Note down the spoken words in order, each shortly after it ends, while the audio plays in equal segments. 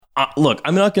look,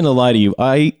 I'm not going to lie to you.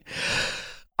 I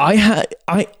had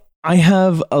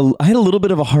a little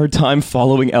bit of a hard time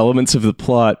following elements of the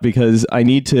plot because I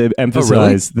need to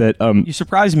emphasize that you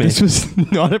surprised me. This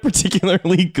was not a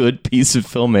particularly good piece of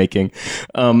filmmaking.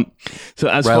 So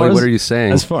as Riley, far as what are you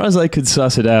saying? As far as I could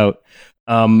suss it out,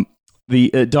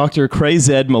 the Dr.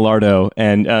 Crazy Millardo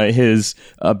and his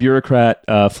bureaucrat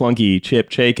flunky Chip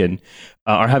Chaikin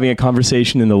are having a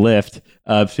conversation in the lift,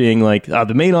 being like,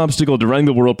 the main obstacle to running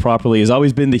the world properly has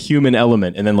always been the human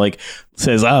element, and then like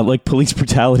says, like police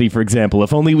brutality, for example.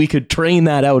 If only we could train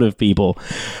that out of people.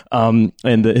 And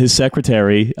his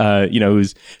secretary,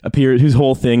 whose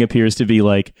whole thing appears to be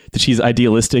like that she's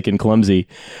idealistic and clumsy,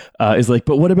 is like,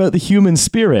 but what about the human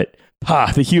spirit?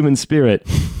 The human spirit.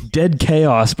 Dead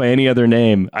chaos by any other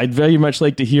name. I'd very much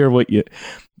like to hear what you...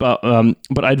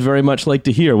 But I'd very much like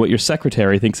to hear what your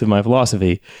secretary thinks of my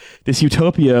philosophy. This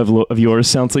utopia of yours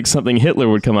sounds like something Hitler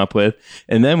would come up with.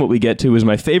 And then what we get to is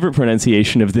my favorite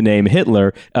pronunciation of the name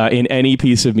Hitler in any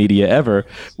piece of media ever,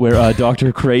 where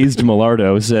Dr. Crazed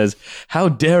Millardo says, "How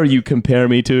dare you compare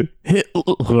me to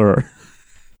Hitler?"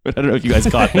 I don't know if you guys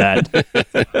caught that.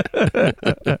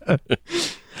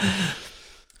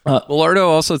 Millardo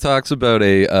also talks about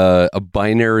a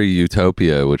binary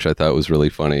utopia, which I thought was really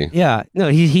funny. Yeah, no,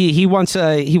 he wants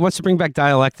to bring back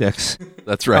dialectics.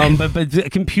 That's right. But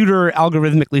computer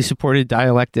algorithmically supported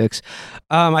dialectics.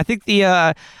 I think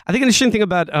an interesting thing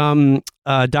about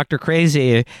Dr.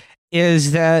 Crazy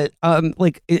is that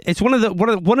it's one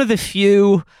of the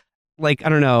few, like, I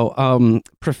don't know,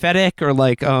 prophetic or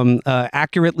like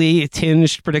accurately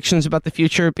tinged predictions about the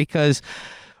future, because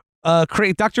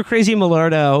Dr. Crazy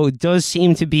Millardo does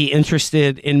seem to be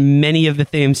interested in many of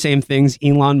the same things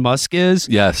Elon Musk is.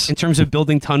 Yes. In terms of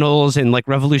building tunnels and like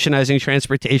revolutionizing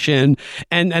transportation,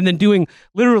 and then doing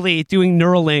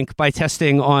Neuralink by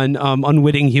testing on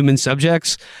unwitting human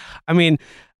subjects. I mean,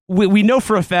 we know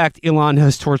for a fact Elon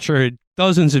has tortured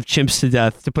dozens of chimps to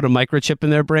death to put a microchip in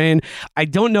their brain. I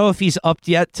don't know if he's upped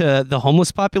yet to the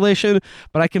homeless population,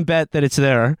 but I can bet that it's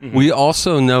there. Mm-hmm. We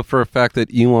also know for a fact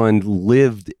that Elon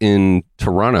lived in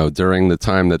Toronto during the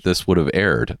time that this would have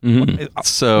aired. Mm-hmm.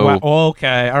 So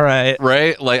okay, all right,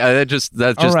 right? Like that just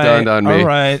dawned on me. All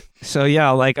right, so yeah,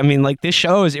 like I mean, like this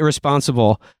show is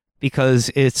irresponsible because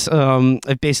it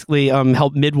basically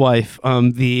helped midwife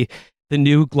the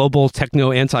new global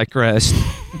techno antichrist.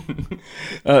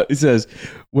 It says,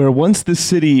 where once the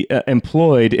city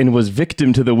employed and was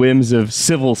victim to the whims of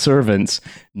civil servants,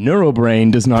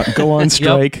 Neurobrain does not go on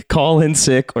strike, call in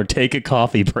sick, or take a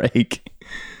coffee break.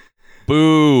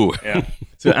 Boo. Yeah.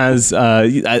 So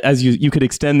as you could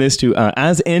extend this to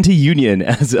as anti-union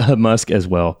as Musk as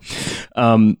well.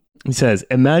 He says,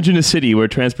 imagine a city where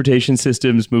transportation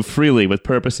systems move freely with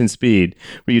purpose and speed,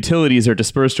 where utilities are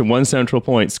dispersed from one central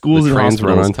point, schools and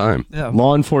hospitals run on time. Yeah.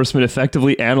 Law enforcement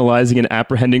effectively analyzing and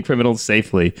apprehending criminals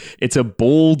safely. It's a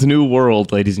bold new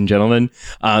world, ladies and gentlemen.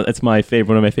 That's one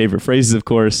of my favorite phrases, of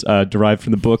course, derived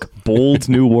from the book Bold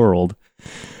New World.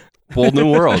 Bold New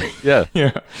World, yeah.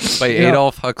 By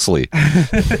Adolf Huxley.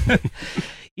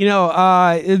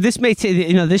 This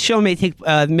show may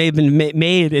have been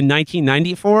made in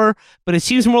 1994, but it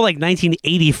seems more like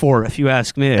 1984, if you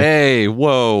ask me. Hey,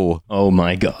 whoa. Oh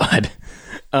my God.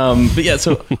 But yeah,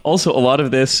 so also a lot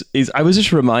of this is, I was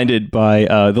just reminded by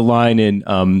the line in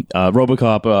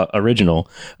Robocop original,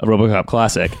 Robocop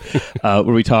classic, where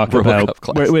we talk about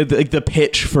with like the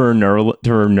pitch for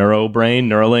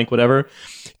Neuralink, whatever,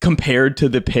 compared to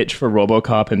the pitch for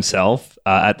Robocop himself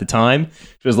at the time.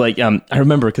 It was like, I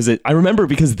remember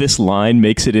because this line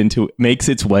makes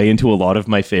its way into a lot of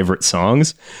my favorite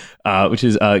songs, which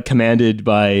is commanded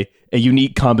by a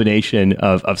unique combination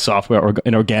of software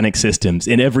and organic systems,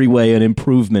 in every way an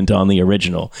improvement on the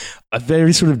original. A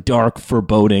very sort of dark,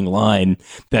 foreboding line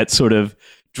that sort of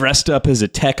dressed up as a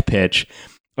tech pitch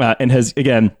and has,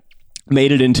 again,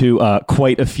 made it into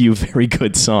quite a few very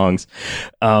good songs.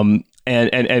 And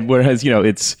whereas,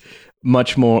 it's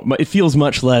much more, it feels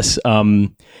much less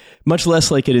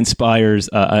like it inspires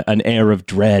an air of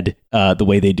dread the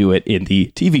way they do it in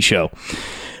the TV show.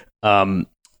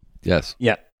 Yes.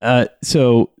 Yeah.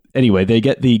 So anyway, they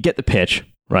get the pitch,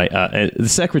 right? The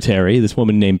secretary, this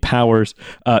woman named Powers,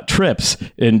 trips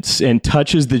and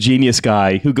touches the genius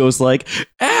guy, who goes like,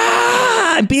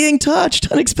 I'm being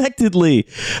touched unexpectedly.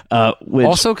 Which,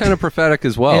 also kind of prophetic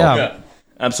as well. Yeah.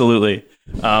 Absolutely.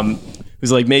 It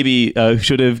was like maybe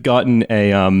should have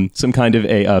gotten some kind of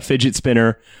a fidget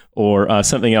spinner or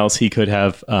something else he could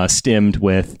have stimmed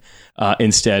with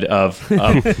instead of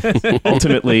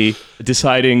ultimately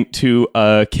deciding to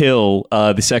kill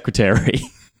the secretary.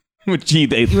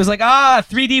 He was like,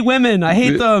 3D women, I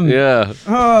hate them. Yeah.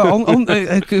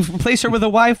 Replace her with a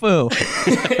waifu.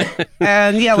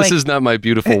 And yeah, this is not my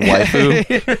beautiful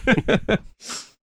waifu.